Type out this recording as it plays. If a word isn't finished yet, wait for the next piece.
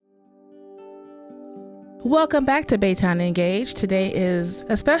Welcome back to Baytown Engage. Today is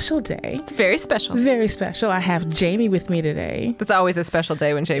a special day. It's very special. Very special. I have Jamie with me today. It's always a special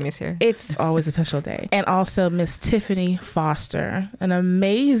day when Jamie's here. It's always a special day. And also Miss Tiffany Foster, an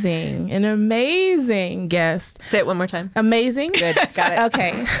amazing guest. Say it one more time. Amazing. Good. Got it.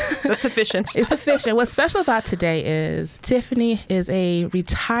 Okay. That's sufficient. It's sufficient. What's special about today is Tiffany is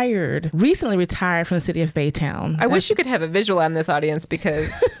recently retired from the city of Baytown. I wish you could have a visual on this audience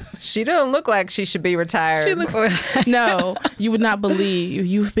because she don't look like she should be retired. She looks. No, you would not believe.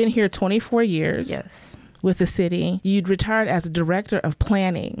 You've been here 24 years. Yes. With the city. You'd retired as a director of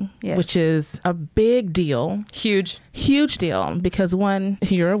planning, yes. which is a big deal. Huge deal because one,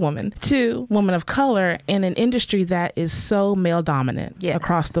 you're a woman. Two, woman of color in an industry that is so male dominant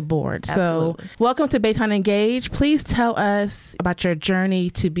across the board. Absolutely. So welcome to Baytown Engage. Please tell us about your journey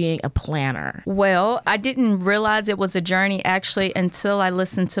to being a planner. Well, I didn't realize it was a journey actually until I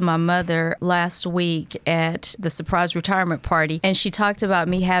listened to my mother last week at the surprise retirement party. And she talked about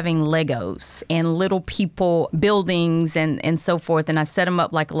me having Legos and little people, buildings and so forth. And I set them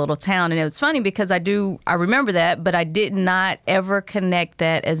up like a little town. And it was funny because I remember that, but I did not ever connect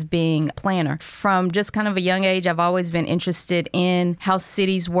that as being a planner. From just kind of a young age, I've always been interested in how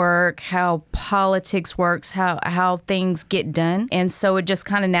cities work, how politics works, how things get done. And so it just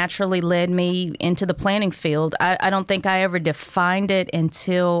kind of naturally led me into the planning field. I don't think I ever defined it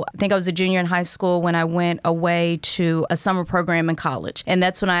until I think I was a junior in high school when I went away to a summer program in college. And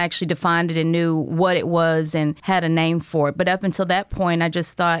that's when I actually defined it and knew what it was and had a name for it. But up until that point, I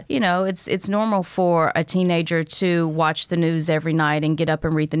just thought, it's normal for a teenager to watch the news every night and get up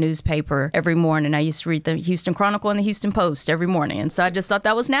and read the newspaper every morning. I used to read the Houston Chronicle and the Houston Post every morning. And so I just thought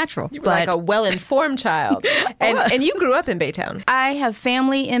that was natural. You were like a well-informed child. And you grew up in Baytown. I have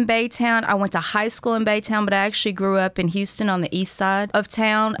family in Baytown. I went to high school in Baytown, but I actually grew up in Houston on the east side of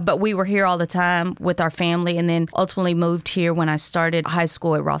town. But we were here all the time with our family and then ultimately moved here when I started high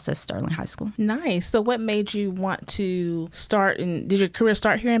school at Ross S. Sterling High School. Nice. So what made you want to start, and did your career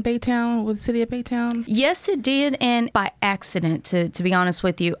start here in Baytown with the city of Baytown? Yes, it did, and by accident, to be honest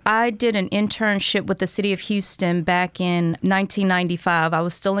with you. I did an internship with the city of Houston back in 1995. I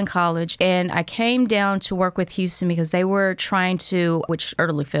was still in college, and I came down to work with Houston because they were trying to, which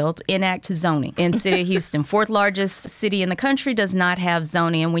utterly failed, enact zoning in the city of Houston. Fourth largest city in the country does not have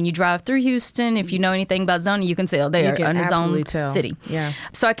zoning, and when you drive through Houston, if you know anything about zoning, you can tell they are an zoned city. Yeah.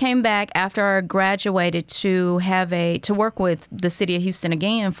 So I came back after I graduated to work with the city of Houston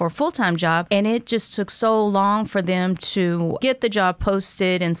again for a full-time job, and it just took so long for them to get the job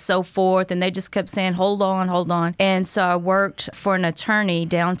posted and so forth, and they just kept saying, hold on. And so I worked for an attorney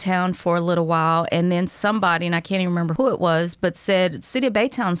downtown for a little while, and then somebody, and I can't even remember who it was, but said, City of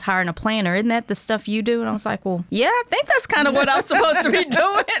Baytown's hiring a planner. Isn't that the stuff you do? And I was like, well, yeah, I think that's kind of what I'm supposed to be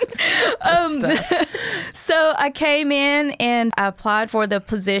doing. So I came in and I applied for the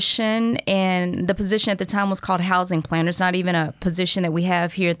position, and the position at the time was called housing planner. It's not even a position that we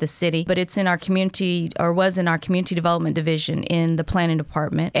have here at the city, but it's in our community, or was in our community development division in the planning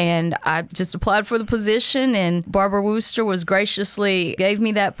department. And I just applied for the position, and Barbara Wooster was graciously gave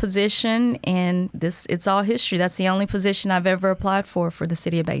me that position, and it's all history. That's the only position I've ever applied for the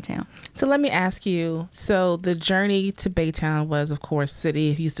city of Baytown. So let me ask you, so the journey to Baytown was, of course,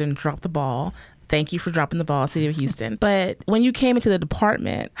 city of Houston dropped the ball. Thank you for dropping the ball, City of Houston. But when you came into the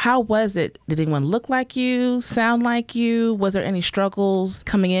department, how was it? Did anyone look like you, sound like you? Was there any struggles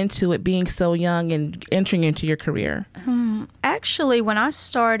coming into it, being so young and entering into your career? Actually, when I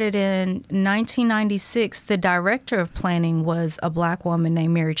started in 1996, the director of planning was a Black woman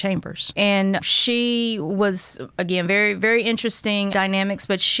named Mary Chambers. And she was, again, very, very interesting dynamics,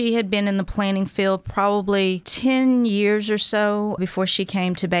 but she had been in the planning field probably 10 years or so before she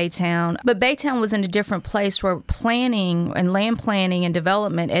came to Baytown. But Baytown was in a different place where planning and land planning and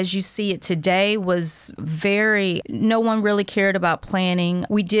development, as you see it today, was no one really cared about planning.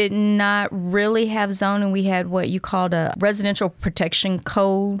 We did not really have zoning. We had what you called a residential protection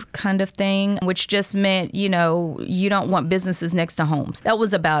code kind of thing, which just meant, you don't want businesses next to homes. That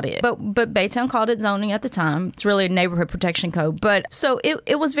was about it. But Baytown called it zoning at the time. It's really a neighborhood protection code. But so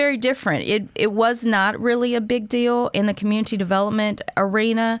it was very different. It was not really a big deal in the community development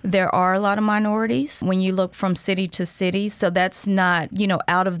arena. There are a lot of minorities when you look from city to city. So that's not,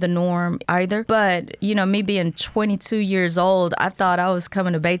 out of the norm either. But, me being 22 years old, I thought I was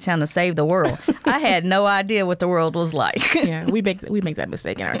coming to Baytown to save the world. I had no idea what the world was like. Yeah, we make that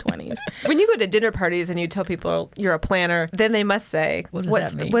mistake in our 20s. When you go to dinner parties and you tell people you're a planner, then they must say, what does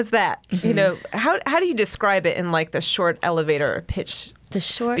that mean? What's that? Mm-hmm. How do you describe it in like the short elevator pitch The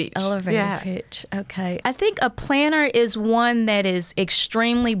short speech. elevator Yeah. pitch. Okay. I think a planner is one that is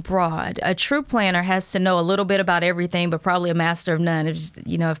extremely broad. A true planner has to know a little bit about everything, but probably a master of none,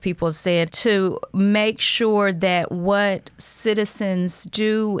 if people have said, to make sure that what citizens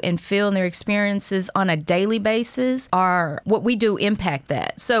do and feel in their experiences on a daily basis are what we do impact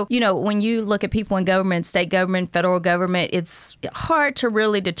that. So, when you look at people in government, state government, federal government, it's hard to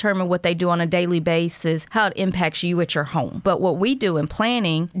really determine what they do on a daily basis, how it impacts you at your home. But what we do in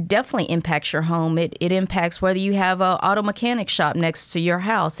planning definitely impacts your home. It impacts whether you have an auto mechanic shop next to your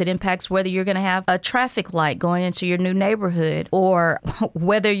house. It impacts whether you're going to have a traffic light going into your new neighborhood, or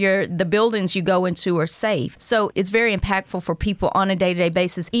whether the buildings you go into are safe. So it's very impactful for people on a day-to-day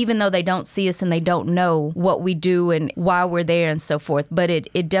basis, even though they don't see us and they don't know what we do and why we're there and so forth. But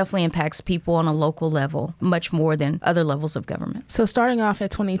it definitely impacts people on a local level much more than other levels of government. So starting off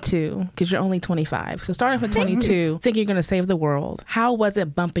at 22, because you're only 25. So starting off at 22, thinking you're going to save the world. How was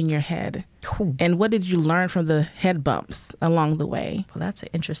it bumping your head? And what did you learn from the head bumps along the way? Well, that's an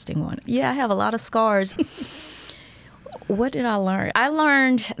interesting one. Yeah, I have a lot of scars. What did I learn? I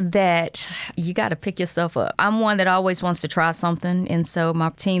learned that you got to pick yourself up. I'm one that always wants to try something. And so my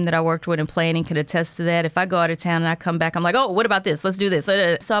team that I worked with in planning could attest to that. If I go out of town and I come back, I'm like, oh, what about this? Let's do this.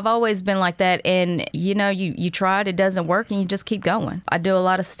 So I've always been like that. And, you try it doesn't work, and you just keep going. I do a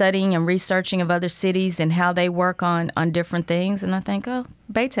lot of studying and researching of other cities and how they work on different things. And I think, oh,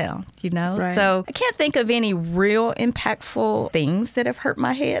 Baytown, Right. So I can't think of any real impactful things that have hurt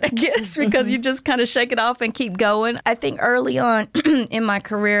my head, I guess, because you just kind of shake it off and keep going. I think early on in my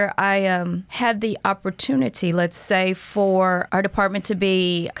career, I had the opportunity, let's say, for our department to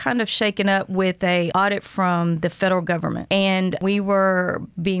be kind of shaken up with a audit from the federal government. And we were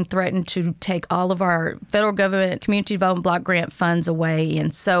being threatened to take all of our federal government community development block grant funds away.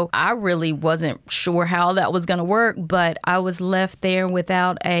 And so I really wasn't sure how that was going to work, but I was left there without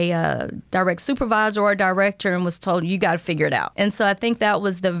a direct supervisor or director and was told, you got to figure it out. And so I think that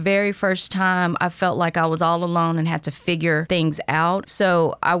was the very first time I felt like I was all alone and had to figure things out.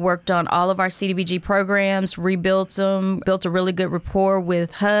 So I worked on all of our CDBG programs, rebuilt them, built a really good rapport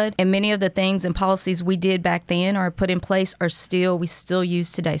with HUD. And many of the things and policies we did back then or put in place we still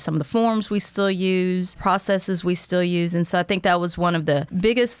use today. Some of the forms we still use, processes we still use. And so I think that was one of the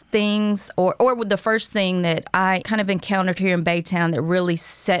biggest things or the first thing that I kind of encountered here in Baytown that really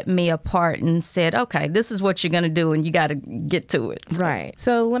set me apart and said, okay, this is what you're going to do and you got to get to it. Right.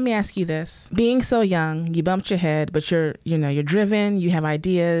 So let me ask you this. Being so young, you bumped your head, but you're driven, you have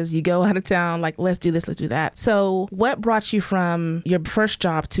ideas, you go out of town, like, let's do this, let's do that. So what brought you from your first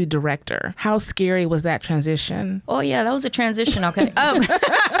job to director? How scary was that transition? Oh, yeah, that was a transition. Okay.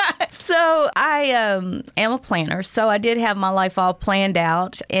 So I am a planner. So I did have my life all planned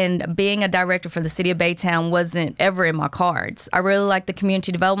out. And being a director for the city of Baytown wasn't ever in my cards. I really liked the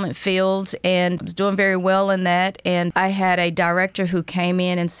community development field and was doing very well in that. And I had a director who came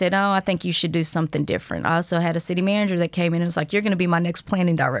in and said, oh, I think you should do something different. I also had a city manager that came in and was like, you're going to be my next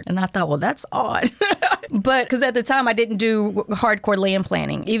planning director. And I thought, well, that's odd. But because at the time I didn't do hardcore land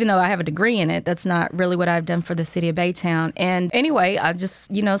planning, even though I have a degree in it, that's not really what I've done for the city of Baytown. And anyway, I just,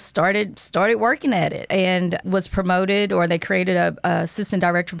 started working at it and was promoted, or they created a assistant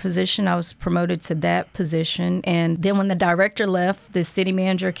director position. I was promoted to that position. And then when the director left, the city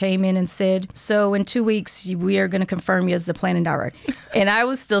manager came in and said, so in 2 weeks, we are going to confirm you as the planning director. And I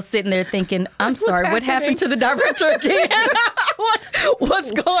was still sitting there thinking, I'm sorry, what happened to the director again?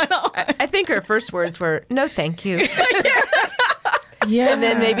 What's going on? I think her first words were, no, thank you. Yeah. And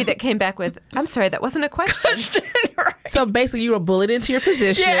then maybe that came back with, I'm sorry, that wasn't a question. Right. So basically you were bullied into your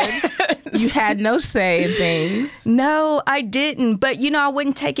position. Yes. You had no say in things. No, I didn't. But, I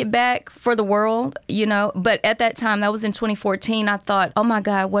wouldn't take it back for the world, But at that time, that was in 2014, I thought, oh, my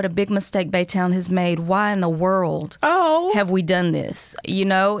God, what a big mistake Baytown has made. Why in the world have we done this?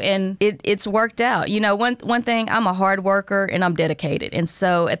 And it's worked out. One thing, I'm a hard worker and I'm dedicated. And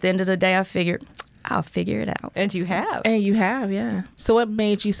so at the end of the day, I figured, I'll figure it out. And you have. And you have, yeah. So what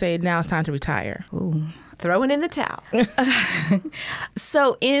made you say now it's time to retire? Ooh. Throwing in the towel.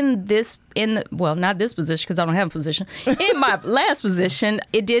 So not this position because I don't have a position. In my last position,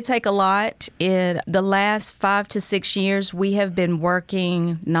 it did take a lot. In the last 5 to 6 years, we have been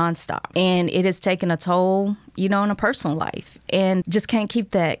working nonstop, and it has taken a toll, in a personal life, and just can't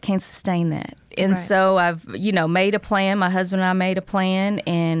sustain that. And so I've, made a plan. My husband and I made a plan,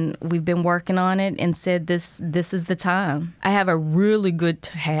 and we've been working on it and said this is the time. I have a really good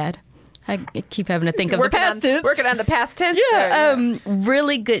I keep having to think of the past tense. Working on the past tense. Yeah,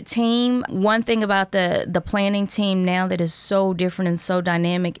 really good team. One thing about the planning team now that is so different and so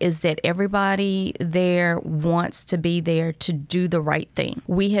dynamic is that everybody there wants to be there to do the right thing.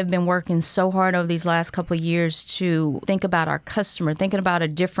 We have been working so hard over these last couple of years to think about our customer, thinking about a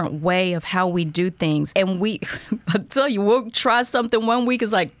different way of how we do things. And I'll tell you, we'll try something one week,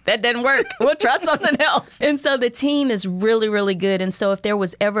 it's like, that didn't work. We'll try something else. And so the team is really, really good. And so if there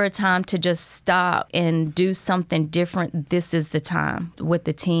was ever a time to just stop and do something different, this is the time with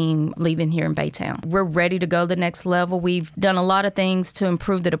the team leaving here in Baytown. We're ready to go the next level. We've done a lot of things to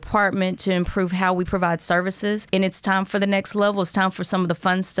improve the department, to improve how we provide services, and it's time for the next level. It's time for some of the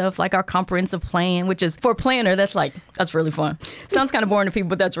fun stuff like our comprehensive plan, which is for a planner, that's really fun. Sounds kind of boring to people,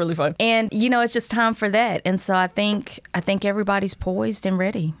 but that's really fun. And it's just time for that. And so I think everybody's poised and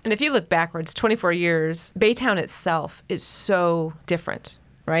ready. And if you look backwards 24 years, Baytown itself is so different.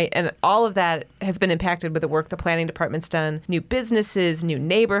 Right. And all of that has been impacted with the work the planning department's done. New businesses, new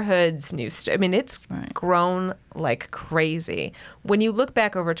neighborhoods, it's grown like crazy. When you look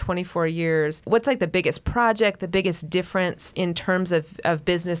back over 24 years, what's like the biggest project, the biggest difference in terms of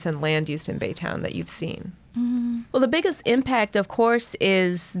business and land use in Baytown that you've seen? Well, the biggest impact, of course,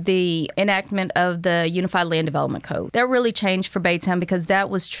 is the enactment of the Unified Land Development Code. That really changed for Baytown because that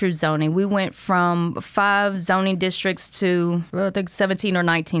was true zoning. We went from 5 zoning districts to, I think, 17 or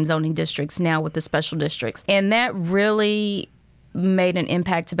 19 zoning districts now with the special districts. And that really made an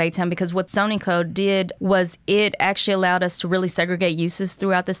impact to Baytown because what zoning code did was it actually allowed us to really segregate uses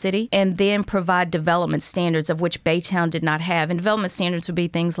throughout the city and then provide development standards of which Baytown did not have. And development standards would be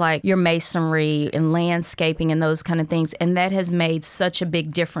things like your masonry and landscaping and those kind of things. And that has made such a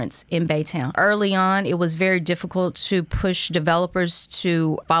big difference in Baytown. Early on, it was very difficult to push developers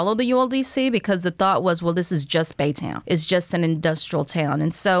to follow the ULDC because the thought was, well, this is just Baytown. It's just an industrial town.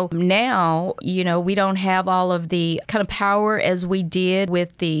 And so now, we don't have all of the kind of power as we did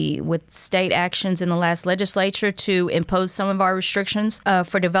with state actions in the last legislature to impose some of our restrictions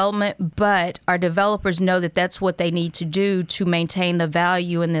for development, but our developers know that that's what they need to do to maintain the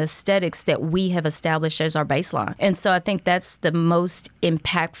value and the aesthetics that we have established as our baseline. And so I think that's the most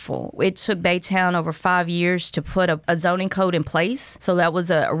impactful. It took Baytown over 5 years to put a zoning code in place, so that was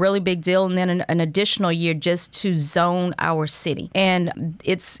a really big deal, and then an additional year just to zone our city. And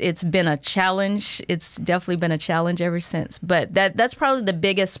it's been a challenge. It's definitely been a challenge ever since, but that's probably the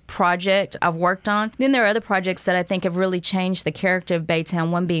biggest project I've worked on. Then there are other projects that I think have really changed the character of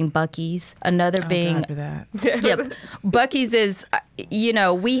Baytown, one being Buc-ee's, another being... that. Yep. Buc-ee's is,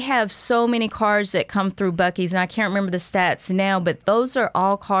 we have so many cars that come through Buc-ee's, and I can't remember the stats now, but those are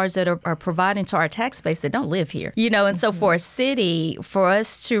all cars that are providing to our tax base that don't live here. And so for a city, for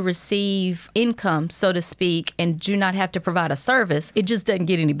us to receive income, so to speak, and do not have to provide a service, it just doesn't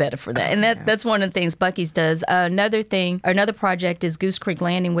get any better for that. And that's one of the things Buc-ee's does. Another project is Goose Creek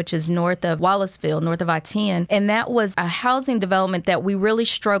Landing, which is north of Wallaceville, north of I-10. And that was a housing development that we really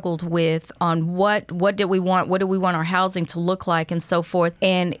struggled with on what did we want our housing to look like and so forth.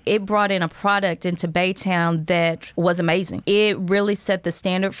 And it brought in a product into Baytown that was amazing. It really set the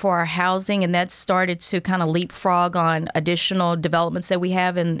standard for our housing, and that started to kind of leapfrog on additional developments that we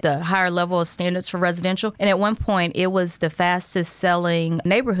have in the higher level of standards for residential. And at one point, it was the fastest selling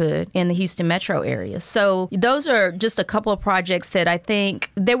neighborhood in the Houston metro area. So those are just a couple of projects that I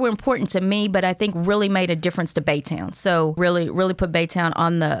think they were important to me, but I think really made a difference to Baytown. So really put Baytown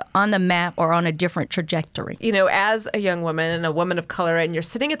on the map or on a different trajectory. As a young woman and a woman of color, and you're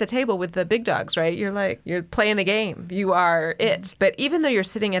sitting at the table with the big dogs, right? You're playing the game. You are it. But even though you're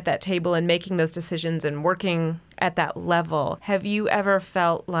sitting at that table and making those decisions and working at that level, have you ever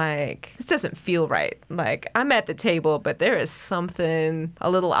felt like this doesn't feel right? Like I'm at the table, but there is something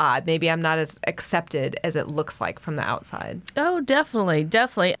a little odd. Maybe I'm not as accepted as it looks like from the outside. Oh, definitely.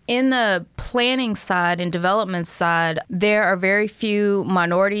 In the planning side and development side, there are very few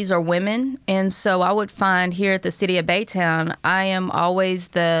minorities or women. And so I would find here at the city of Baytown, I am always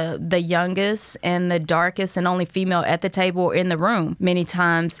the youngest and the darkest and only female at the table or in the room many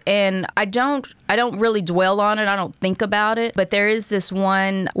times. And I don't really dwell on it. I don't think about it. But there is this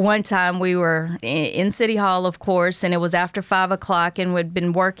one time we were in City Hall, of course, and it was after 5 o'clock, and we'd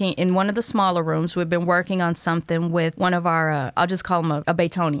been working in one of the smaller rooms. We'd been working on something with one of our, I'll just call him a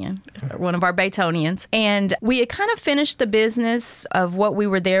Baytonian, one of our Baytonians. And we had kind of finished the business of what we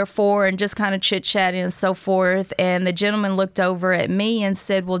were there for and just kind of chit-chatting and so forth. And the gentleman looked over at me and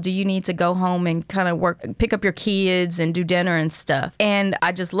said, well, do you need to go home and kind of pick up your kids and do dinner and stuff? And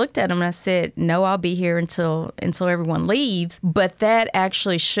I just looked at him and I said, no, I'll be here until until everyone leaves. But that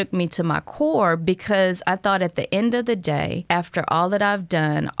actually shook me to my core, because I thought at the end of the day, after all that I've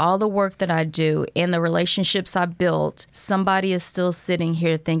done, all the work that I do, and the relationships I built, somebody is still sitting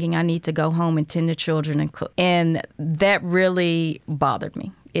here thinking I need to go home and tend to children and cook. And that really bothered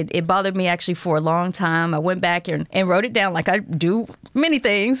me. It bothered me actually for a long time. I went back and wrote it down, like I do many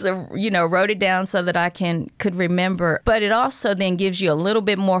things, wrote it down so that I could remember. But it also then gives you a little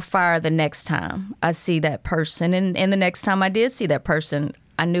bit more fire the next time I see that person. And the next time I did see that person,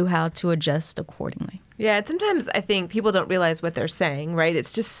 I knew how to adjust accordingly. Yeah, and sometimes I think people don't realize what they're saying, right?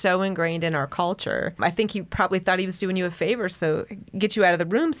 It's just so ingrained in our culture. I think he probably thought he was doing you a favor, so get you out of the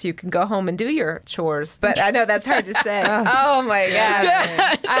room so you can go home and do your chores. But I know that's hard to say. Oh my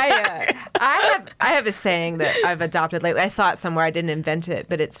God. I have a saying that I've adopted lately. I saw it somewhere. I didn't invent it,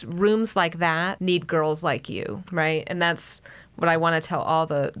 but it's rooms like that need girls like you, right? And that's what I want to tell all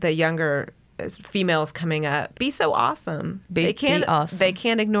the younger females coming up. Be so awesome. Be awesome. They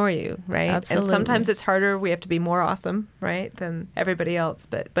can't ignore you, right? Absolutely. And sometimes it's harder. We have to be more awesome, right, than everybody else.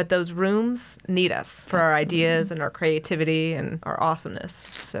 But those rooms need us for our ideas and our creativity and our awesomeness.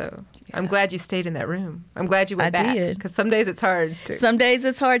 So I'm glad you stayed in that room. I'm glad you went back. I did. Because some days it's hard to. Some days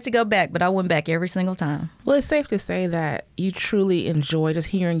it's hard to go back, but I went back every single time. Well, it's safe to say that you truly enjoy just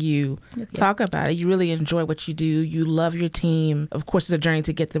hearing you talk about it. You really enjoy what you do. You love your team. Of course, it's a journey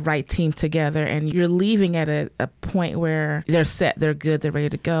to get the right team together, and you're leaving at a point where they're set, they're good, they're ready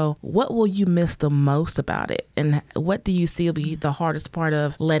to go. What will you miss the most about it? And what do you see will be the hardest part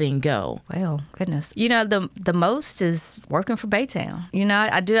of letting go? Well, goodness. The most is working for Baytown.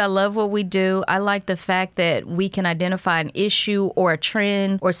 I love what we do. I like the fact that we can identify an issue or a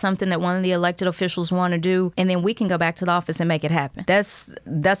trend or something that one of the elected officials want to do, and then we can go back to the office and make it happen.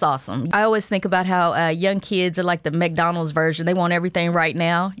 That's awesome. I always think about how young kids are like the McDonald's version. They want everything right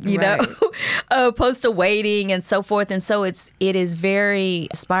now, you know, opposed to waiting and so forth. And so it is very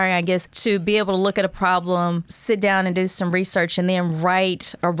inspiring, I guess, to be able to look at a problem, sit down and do some research, and then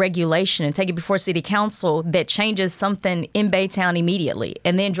write a regulation and take it before City Council that changes something in Baytown immediately,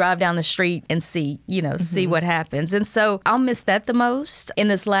 and then drive down the street and see what happens. And so I'll miss that the most. In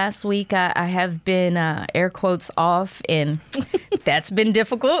this last week, I have been air quotes off, and that's been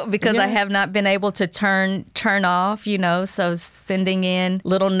difficult because I have not been able to turn off, so sending in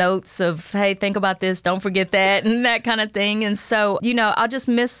little notes of, hey, think about this, don't forget that, and that kind of thing. And so,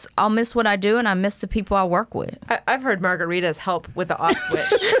 I'll miss what I do, and I miss the people I work with. I've heard Margarita's help with the off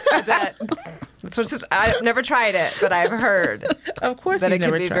switch. I've never tried it, but I've heard. Of course, that it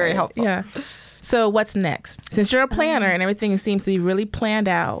can be very helpful. Yeah. So what's next? Since you're a planner and everything seems to be really planned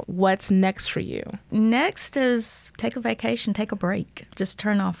out, what's next for you? Next is take a vacation, take a break, just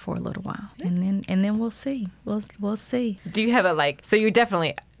turn off for a little while, and then we'll see. We'll see. Do you have so you're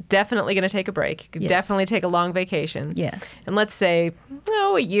definitely going to take a break. You could definitely take a long vacation. Yes. And let's say,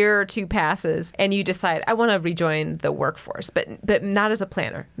 a year or two passes and you decide, I want to rejoin the workforce, but not as a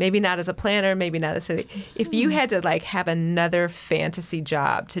planner. Maybe not as a planner, maybe not as a... If you had to have another fantasy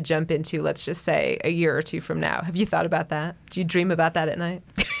job to jump into, let's just say a year or two from now, have you thought about that? Do you dream about that at night?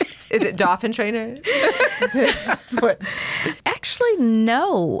 Is it dolphin trainer? What? Actually,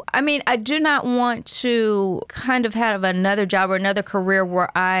 no. I mean, I do not want to kind of have another job or another career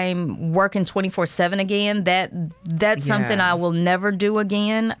where I'm working 24/7 again. That's something I will never do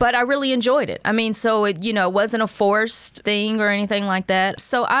again. But I really enjoyed it. I mean, so it wasn't a forced thing or anything like that.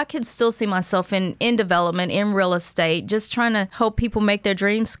 So I could still see myself in development, in real estate, just trying to help people make their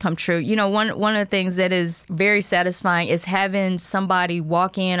dreams come true. One of the things that is very satisfying is having somebody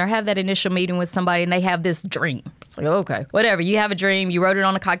walk in or have that initial meeting with somebody and they have this dream. It's like, okay, whatever. You have a dream, you wrote it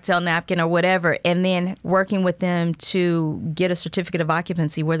on a cocktail napkin or whatever, and then working with them to get a certificate of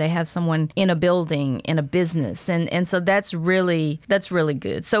occupancy where they have someone in a building, in a business. And so that's really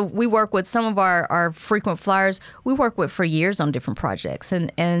good. So we work with some of our frequent flyers, we work with for years on different projects,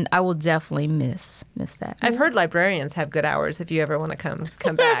 and I will definitely miss that. I've heard librarians have good hours if you ever want to come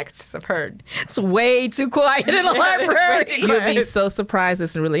back. I've heard. It's way too quiet in the library. You'll be so surprised.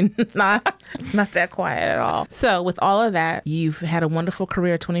 It's really not that quiet at all. So with all of that, you've had a wonderful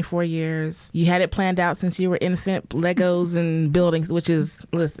career, 24 years. You had it planned out since you were infant, Legos and buildings, which is,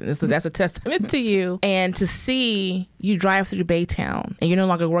 that's a testament to you. And to see you drive through Baytown, and you're no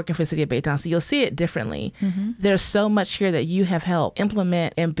longer working for the city of Baytown, so you'll see it differently. Mm-hmm. There's so much here that you have helped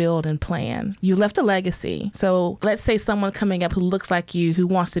implement and build and plan. You left a legacy. So let's say someone coming up who looks like you, who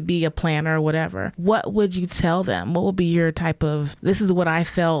wants to be a planner or whatever, what would you tell them? What would be your type of, this is what I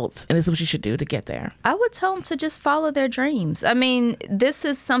felt, and this is what you should do to get there? I would tell them to just just follow their dreams. I mean, this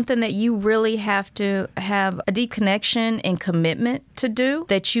is something that you really have to have a deep connection and commitment to do,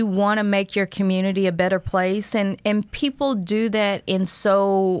 that you want to make your community a better place. And people do that in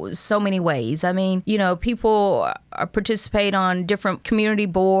so many ways. I mean, you know, people participate on different community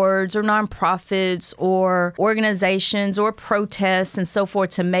boards or nonprofits or organizations or protests and so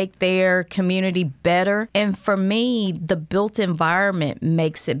forth to make their community better. And for me, the built environment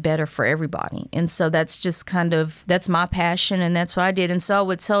makes it better for everybody. And so that's just that's my passion, and that's what I did. And so I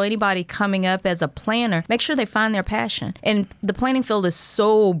would tell anybody coming up as a planner, make sure they find their passion. And the planning field is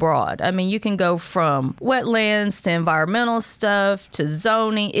so broad. I mean, you can go from wetlands to environmental stuff to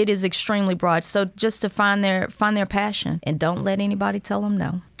zoning. It is extremely broad. So just to find their passion, and don't let anybody tell them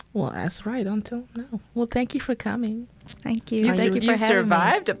no. Well, that's right. Don't tell them no. Well, thank you for coming. Thank you. Thank you for you having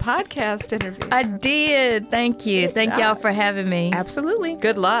survived me. a podcast interview. I did. Thank you. Thank y'all for having me. Absolutely.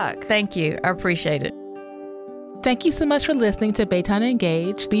 Good luck. Thank you. I appreciate it. Thank you so much for listening to Baytown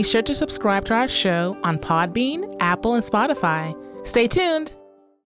Engage. Be sure to subscribe to our show on Podbean, Apple, and Spotify. Stay tuned.